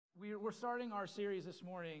We're starting our series this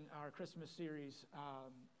morning, our Christmas series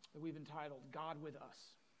that we've entitled God with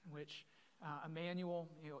Us, which Emmanuel,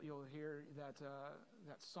 you'll hear that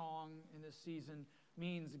song in this season,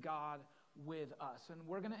 means God with us. And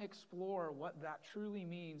we're going to explore what that truly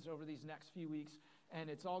means over these next few weeks, and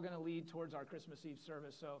it's all going to lead towards our Christmas Eve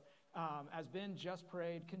service. So as Ben just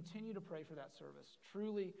prayed, continue to pray for that service.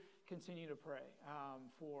 Truly continue to pray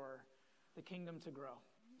for the kingdom to grow.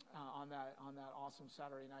 On that awesome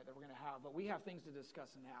Saturday night that we're going to have. But we have things to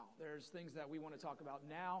discuss now. There's things that we want to talk about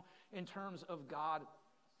now in terms of God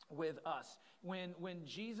with us. When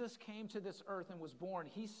Jesus came to this earth and was born,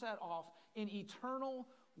 he set off an eternal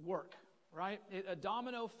work. Right? A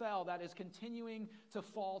domino fell that is continuing to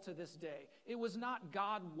fall to this day. It was not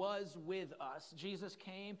God was with us. Jesus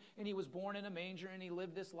came and he was born in a manger and he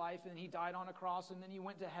lived this life and he died on a cross and then he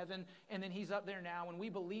went to heaven and then he's up there now and we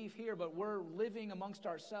believe here, but we're living amongst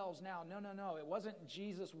ourselves now. No. It wasn't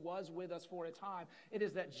Jesus was with us for a time. It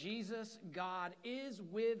is that Jesus, God, is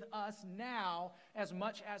with us now as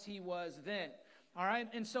much as he was then. All right,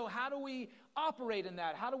 and so how do we operate in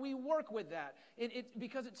that? How do we work with that?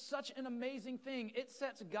 Because it's such an amazing thing. It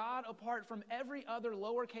sets God apart from every other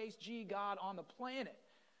lowercase g God on the planet,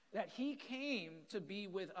 that he came to be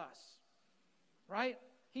with us, right?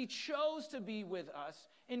 He chose to be with us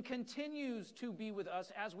and continues to be with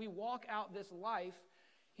us as we walk out this life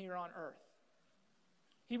here on earth.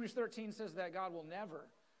 Hebrews 13 says that God will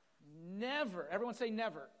never, everyone say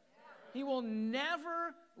never. He will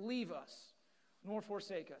never leave us nor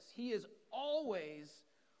forsake us. He is always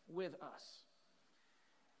with us.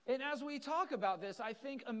 And as we talk about this, I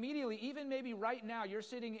think immediately, even maybe right now, you're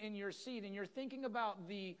sitting in your seat and you're thinking about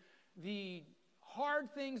the hard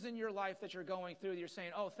things in your life that you're going through. You're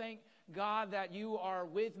saying, oh, thank God that you are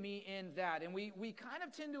with me in that. And we kind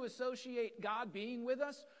of tend to associate God being with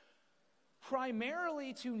us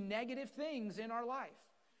primarily to negative things in our life,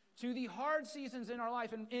 to the hard seasons in our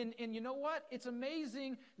life. And you know what? It's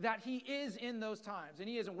amazing that he is in those times. And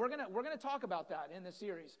he is. And we're gonna talk about that in this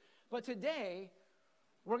series. But today,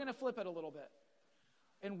 we're going to flip it a little bit.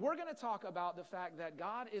 And we're going to talk about the fact that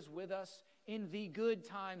God is with us in the good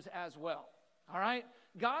times as well. All right?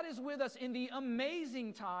 God is with us in the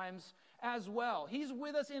amazing times as well. He's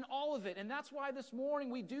with us in all of it. And that's why this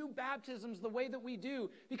morning we do baptisms the way that we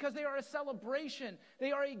do, because they are a celebration.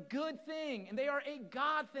 They are a good thing, and they are a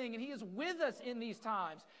God thing, and he is with us in these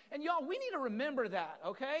times. And y'all, we need to remember that,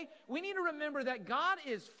 okay? We need to remember that God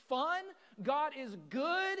is fun. God is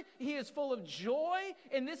good. He is full of joy.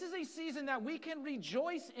 And this is a season that we can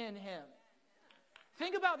rejoice in him.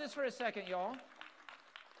 Think about this for a second, y'all.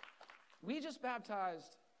 We just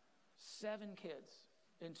baptized 7 kids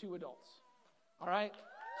and 2 adults. All right?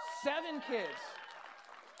 7 kids.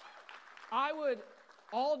 I would,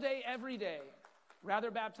 all day, every day,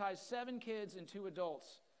 rather baptize 7 kids and 2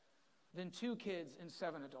 adults than 2 kids and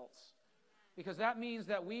 7 adults. Because that means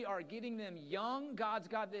that we are getting them young. God's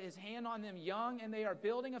got his hand on them young, and they are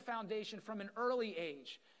building a foundation from an early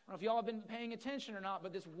age. I don't know if y'all have been paying attention or not,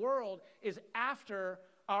 but this world is after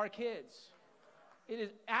our kids. It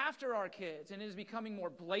is after our kids, and it is becoming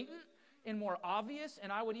more blatant and more obvious,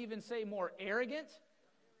 and I would even say more arrogant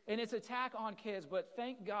in its attack on kids. But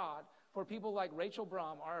thank God for people like Rachel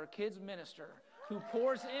Brum, our kids minister, who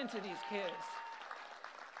pours into these kids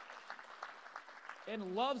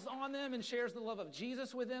and loves on them and shares the love of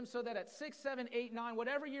Jesus with them, so that at 6, 7, 8, 9,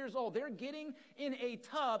 whatever years old, they're getting in a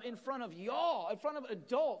tub in front of y'all, in front of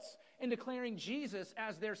adults, and declaring Jesus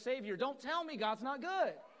as their Savior. Don't tell me God's not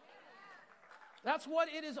good. That's what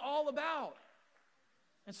it is all about.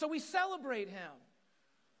 And so we celebrate him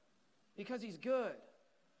because he's good,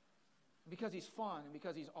 because he's fun, and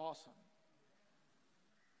because he's awesome.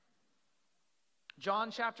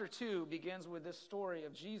 John chapter 2 begins with this story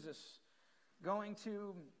of Jesus going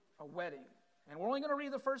to a wedding. And we're only going to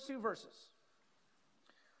read the first 2 verses.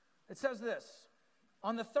 It says this: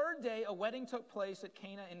 On the 3rd day, a wedding took place at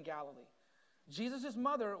Cana in Galilee. Jesus'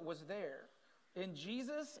 mother was there. And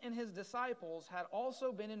Jesus and his disciples had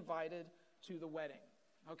also been invited to the wedding.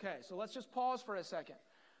 Okay, so let's just pause for a second.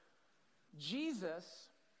 Jesus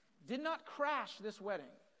did not crash this wedding.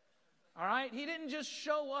 All right? He didn't just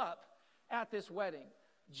show up at this wedding.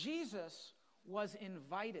 Jesus was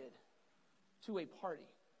invited to a party.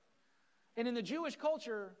 And in the Jewish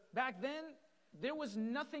culture back then, there was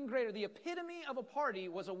nothing greater. The epitome of a party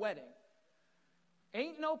was a wedding.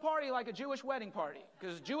 Ain't no party like a Jewish wedding party,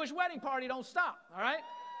 because Jewish wedding party don't stop, all right?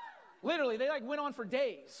 Literally, they went on for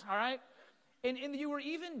days, all right? And you were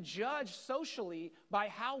even judged socially by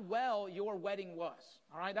how well your wedding was,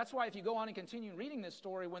 all right? That's why if you go on and continue reading this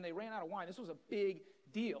story, when they ran out of wine, this was a big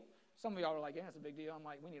deal. Some of y'all are like, yeah, that's a big deal. I'm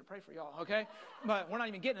like, we need to pray for y'all, okay? But we're not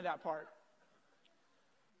even getting to that part.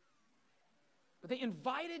 But they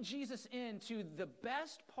invited Jesus into the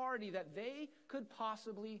best party that they could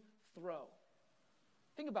possibly throw.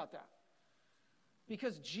 Think about that.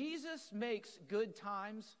 Because Jesus makes good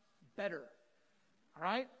times better. All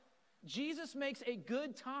right? Jesus makes a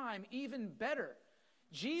good time even better.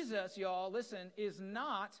 Jesus, y'all, listen, is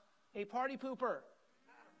not a party pooper.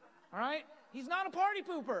 All right? He's not a party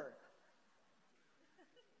pooper.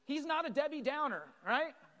 He's not a Debbie Downer,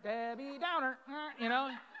 right? Debbie Downer, you know?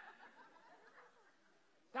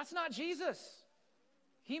 That's not Jesus.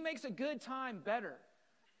 He makes a good time better.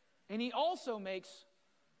 And he also makes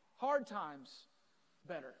hard times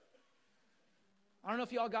better. I don't know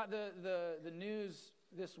if y'all got the news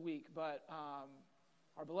this week, but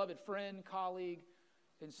our beloved friend, colleague,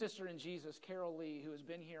 and sister in Jesus, Carol Lee, who has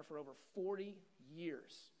been here for over 40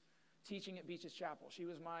 years, teaching at Beaches Chapel. She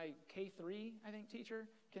was my K-3, I think, teacher,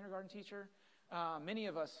 kindergarten teacher. Many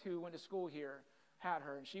of us who went to school here had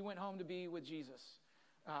her, and she went home to be with Jesus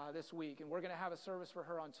this week. And we're going to have a service for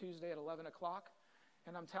her on Tuesday at 11 o'clock.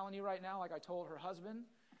 And I'm telling you right now, like I told her husband,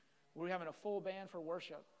 we're having a full band for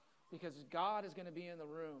worship because God is going to be in the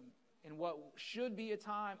room in what should be a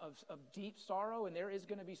time of deep sorrow, and there is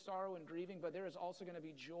going to be sorrow and grieving, but there is also going to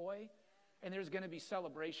be joy, and there's going to be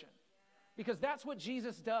celebration. Because that's what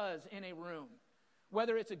Jesus does in a room.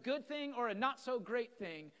 Whether it's a good thing or a not so great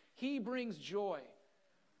thing, he brings joy.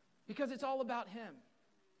 Because it's all about him.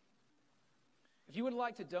 If you would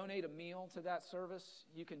like to donate a meal to that service,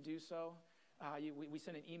 you can do so. We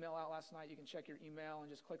sent an email out last night. You can check your email and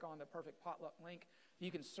just click on the Perfect Potluck link.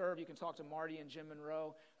 You can serve. You can talk to Marty and Jim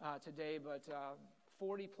Monroe today. But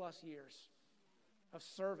 40 plus years of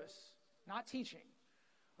service, not teaching,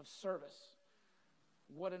 of service.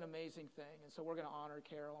 What an amazing thing. And so we're going to honor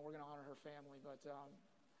Carol and we're going to honor her family. But,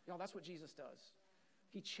 y'all, that's what Jesus does.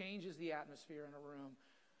 He changes the atmosphere in a room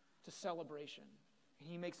to celebration. And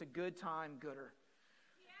he makes a good time gooder.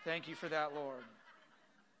 Thank you for that, Lord.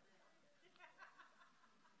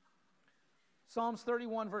 Psalms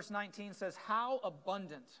 31 verse 19 says, "How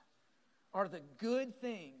abundant are the good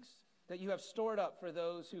things that you have stored up for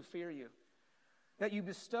those who fear you, that you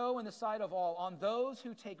bestow in the sight of all on those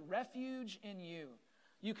who take refuge in you."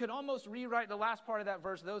 You could almost rewrite the last part of that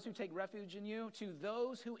verse, those who take refuge in you, to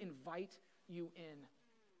those who invite you in.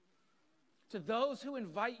 To those who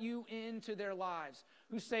invite you into their lives,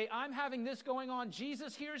 who say, I'm having this going on.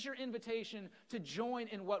 Jesus, here's your invitation to join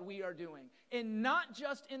in what we are doing. And not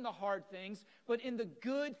just in the hard things, but in the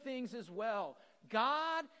good things as well.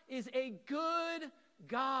 God is a good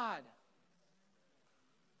God.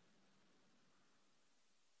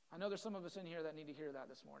 I know there's some of us in here that need to hear that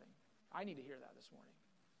this morning. I need to hear that this morning.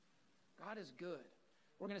 God is good.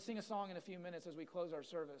 We're going to sing a song in a few minutes as we close our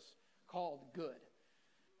service called Good.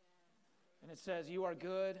 And it says, you are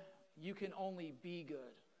good. You can only be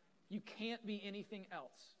good. You can't be anything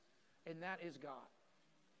else. And that is God.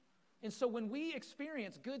 And so when we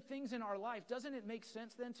experience good things in our life, doesn't it make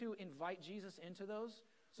sense then to invite Jesus into those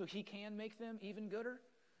so he can make them even gooder?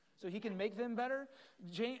 So he can make them better?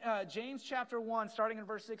 James chapter 1, starting in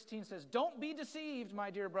verse 16 says, "Don't be deceived, my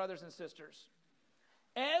dear brothers and sisters.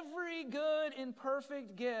 Every good and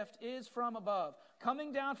perfect gift is from above,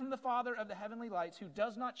 coming down from the Father of the heavenly lights, who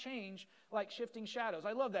does not change like shifting shadows."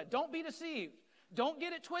 I love that. Don't be deceived. Don't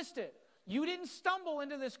get it twisted. You didn't stumble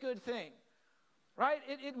into this good thing, right?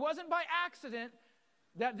 It wasn't by accident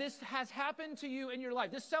that this has happened to you in your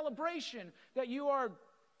life. This celebration that you are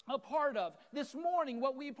a part of, this morning,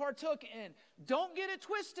 what we partook in. Don't get it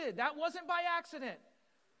twisted. That wasn't by accident.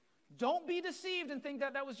 Don't be deceived and think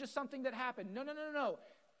that that was just something that happened. No, no, no, no, no.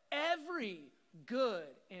 Every good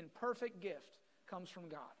and perfect gift comes from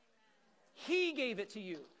God. He gave it to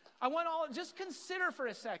you. I want all, just consider for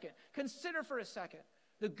a second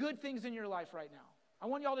the good things in your life right now. I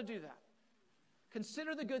want y'all to do that.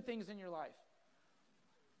 Consider the good things in your life.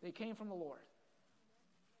 They came from the Lord.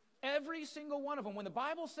 Every single one of them. When the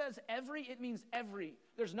Bible says every, it means every.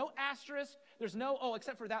 There's no asterisk. There's no, oh,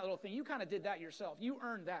 except for that little thing. You kind of did that yourself. You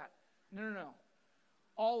earned that. No, no, no.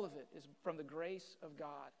 All of it is from the grace of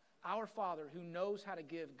God, our Father, who knows how to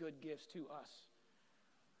give good gifts to us.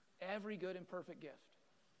 Every good and perfect gift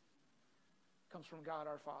comes from God,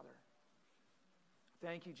 our Father.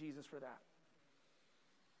 Thank you, Jesus, for that.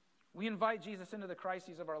 We invite Jesus into the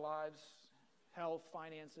crises of our lives, health,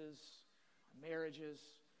 finances, marriages,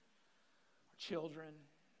 children,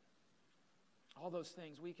 all those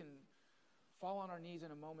things. We can fall on our knees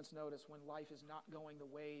in a moment's notice when life is not going the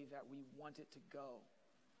way that we want it to go.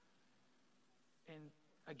 And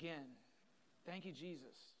again, thank you,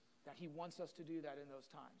 Jesus, that he wants us to do that in those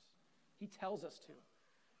times. He tells us to.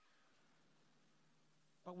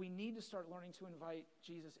 But we need to start learning to invite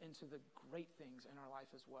Jesus into the great things in our life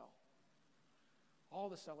as well. All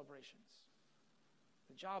the celebrations,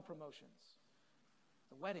 the job promotions,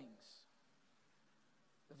 the weddings,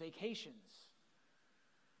 the vacations,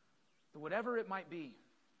 the whatever it might be.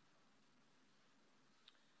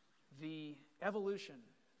 The evolution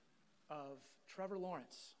of Trevor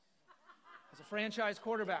Lawrence as a franchise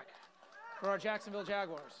quarterback for our Jacksonville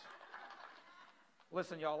Jaguars.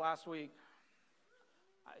 Listen, y'all, last week,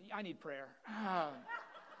 I need prayer.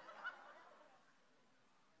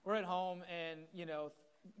 We're at home, and,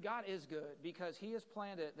 God is good because he has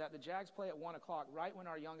planned it that the Jags play at 1 o'clock right when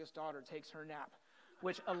our youngest daughter takes her nap,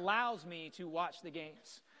 which allows me to watch the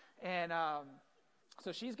games. And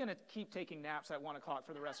so she's going to keep taking naps at 1 o'clock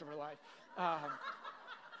for the rest of her life.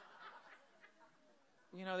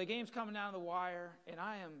 The game's coming down the wire, and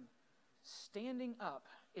I am standing up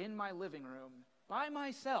in my living room by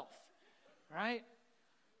myself, right?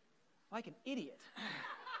 Like an idiot.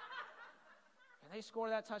 And they score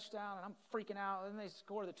that touchdown, and I'm freaking out. And then they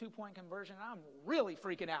score the 2-point conversion, and I'm really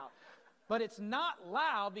freaking out. But it's not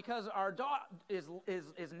loud because our dog is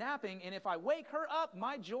napping, and if I wake her up,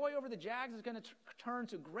 my joy over the Jags is going to turn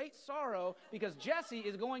to great sorrow because Jesse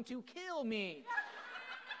is going to kill me.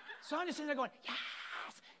 So I'm just sitting there going, yes,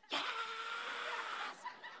 yes,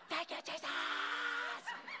 thank you, Jesus.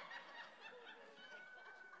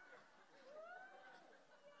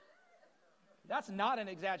 That's not an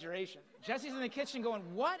exaggeration. Jesse's in the kitchen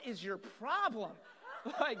going, what is your problem?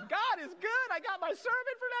 Like, God is good. I got my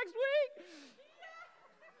sermon for next week.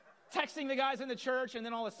 Texting the guys in the church, and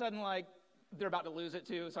then all of a sudden, like, they're about to lose it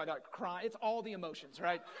too, so I got crying. It's all the emotions,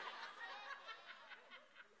 right?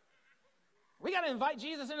 We got to invite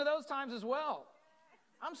Jesus into those times as well.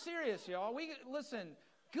 I'm serious, y'all. Listen,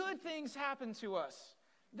 good things happen to us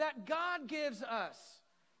that God gives us.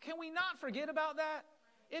 Can we not forget about that?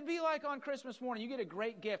 It'd be like on Christmas morning, you get a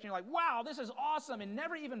great gift, and you're like, wow, this is awesome, and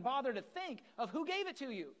never even bother to think of who gave it to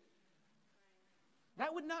you.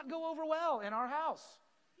 That would not go over well in our house.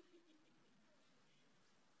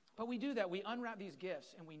 But we do that. We unwrap these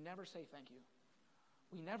gifts, and we never say thank you.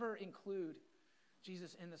 We never include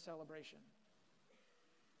Jesus in the celebration.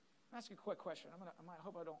 I'll ask you a quick question. I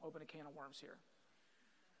hope I don't open a can of worms here.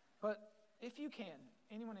 But if you can,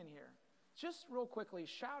 anyone in here, just real quickly,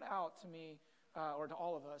 shout out to me, or to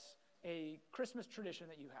all of us, a Christmas tradition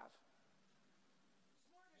that you have.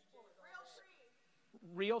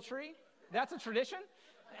 Real tree? That's a tradition?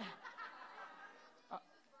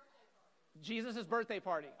 Jesus' birthday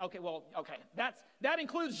party. Okay. That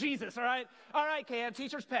includes Jesus, all right? All right, Cam,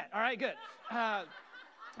 teacher's pet. All right, good.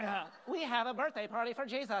 We have a birthday party for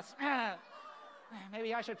Jesus.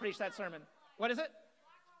 Maybe I should preach that sermon. What is it?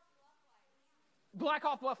 Black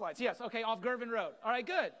Hawk Bluff Lights. Yes, okay, off Gervin Road. All right,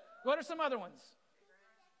 good. What are some other ones?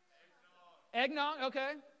 Eggnog,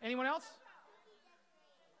 okay. Anyone else?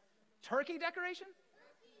 Turkey decoration?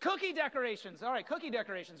 Cookie decorations. All right, cookie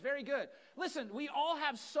decorations. Very good. Listen, we all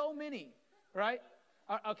have so many, right?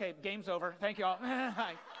 Okay, game's over. Thank you all.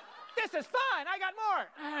 This is fun. I got more.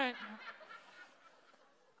 All right.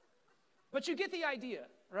 But you get the idea,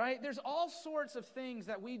 right? There's all sorts of things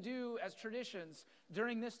that we do as traditions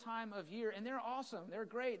during this time of year, and they're awesome. They're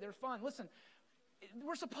great. They're fun. Listen,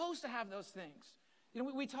 we're supposed to have those things.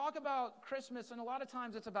 We talk about Christmas, and a lot of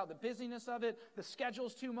times it's about the busyness of it, the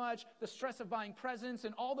schedule's too much, the stress of buying presents,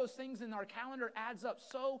 and all those things in our calendar adds up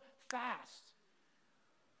so fast.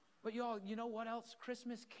 But y'all, you know what else?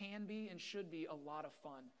 Christmas can be and should be a lot of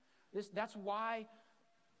fun. That's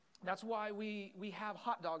why we have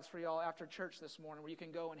hot dogs for y'all after church this morning where you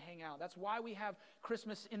can go and hang out. That's why we have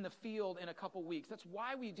Christmas in the field in a couple weeks. That's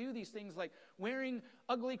why we do these things like wearing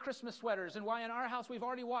ugly Christmas sweaters, and why in our house we've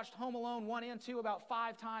already watched Home Alone 1 and 2 about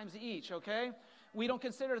 5 times each, okay? We don't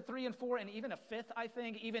consider 3 and 4 and even a 5th, I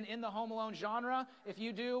think, even in the Home Alone genre. If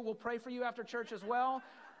you do, we'll pray for you after church as well.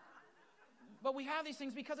 But we have these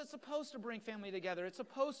things because it's supposed to bring family together. It's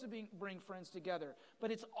supposed to bring friends together.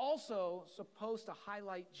 But it's also supposed to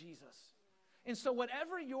highlight Jesus. And so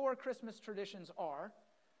whatever your Christmas traditions are,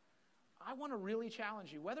 I want to really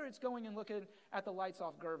challenge you. Whether it's going and looking at the lights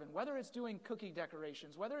off Gervin, whether it's doing cookie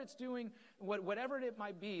decorations, whether it's doing whatever it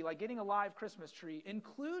might be, like getting a live Christmas tree,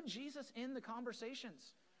 include Jesus in the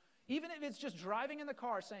conversations. Even if it's just driving in the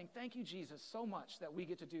car saying, thank you, Jesus, so much that we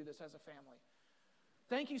get to do this as a family.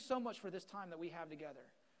 Thank you so much for this time that we have together.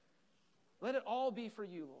 Let it all be for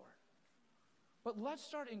you, Lord. But let's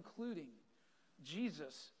start including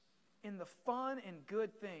Jesus in the fun and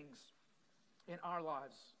good things in our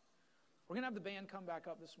lives. We're going to have the band come back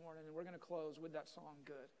up this morning, and we're going to close with that song,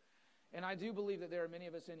 Good. And I do believe that there are many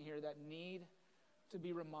of us in here that need to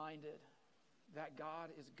be reminded that God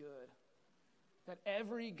is good. That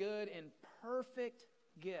every good and perfect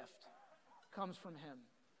gift comes from Him.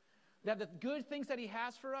 That the good things that He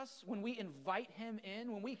has for us, when we invite Him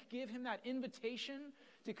in, when we give Him that invitation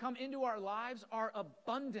to come into our lives, are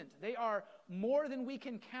abundant. They are more than we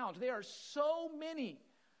can count. They are so many.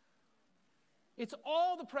 It's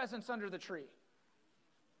all the presents under the tree.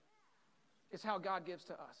 It's how God gives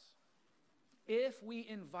to us, if we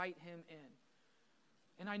invite Him in.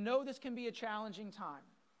 And I know this can be a challenging time.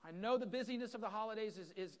 I know the busyness of the holidays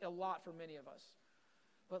is a lot for many of us.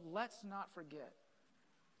 But let's not forget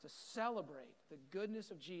to celebrate the goodness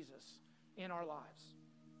of Jesus in our lives,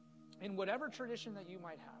 in whatever tradition that you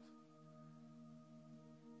might have.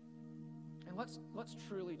 And let's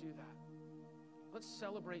truly do that. Let's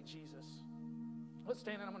celebrate Jesus. Let's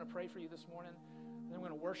stand and I'm going to pray for you this morning. And then we're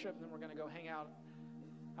going to worship, and then we're going to go hang out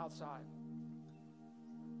outside.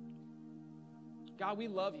 God, we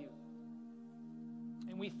love you.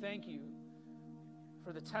 And we thank you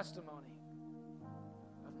for the testimony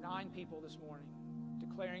of 9 people this morning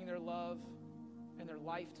declaring their love and their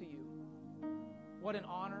life to you. What an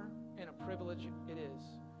honor and a privilege it is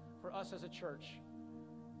for us as a church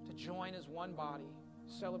to join as one body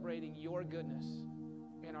celebrating your goodness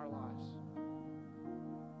in our lives.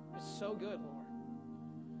 It's so good, Lord.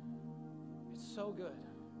 It's so good.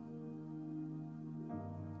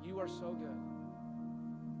 You are so good.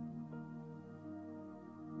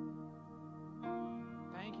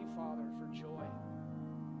 Thank you, Father, for joy,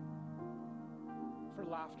 for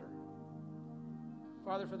laughter.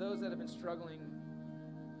 Father, for those that have been struggling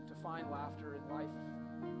to find laughter in life,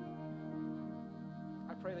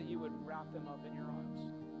 I pray that you would wrap them up in your arms.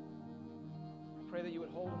 I pray that you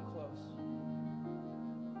would hold them close.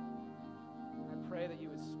 I pray that you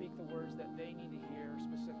would speak the words that they need to hear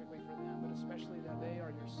specifically for them, but especially that they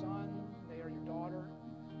are your son, they are your daughter,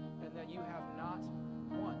 and that you have not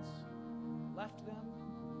once left them.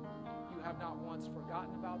 You have not once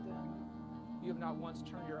forgotten about them. You have not once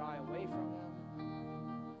turned your eye away from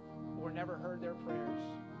them or never heard their prayers.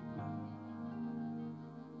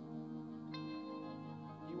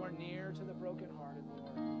 You are near to the brokenhearted,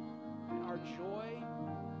 Lord. And our joy,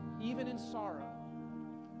 even in sorrow,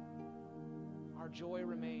 our joy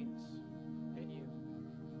remains in you.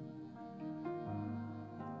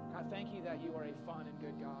 God, thank you that you are a fun and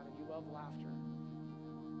good God, and you love laughter.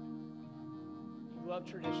 You love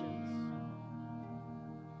traditions.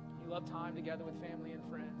 You love time together with family and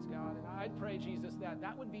friends, God. And I'd pray, Jesus,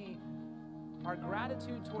 that would be our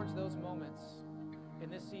gratitude towards those moments in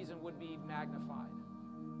this season would be magnified.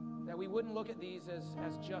 That we wouldn't look at these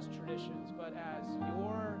as just traditions, but as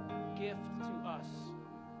your gift to us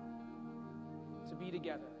to be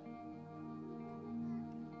together.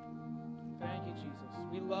 Thank you, Jesus.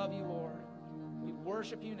 We love you, Lord. We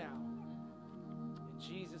worship you now. In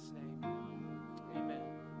Jesus' name.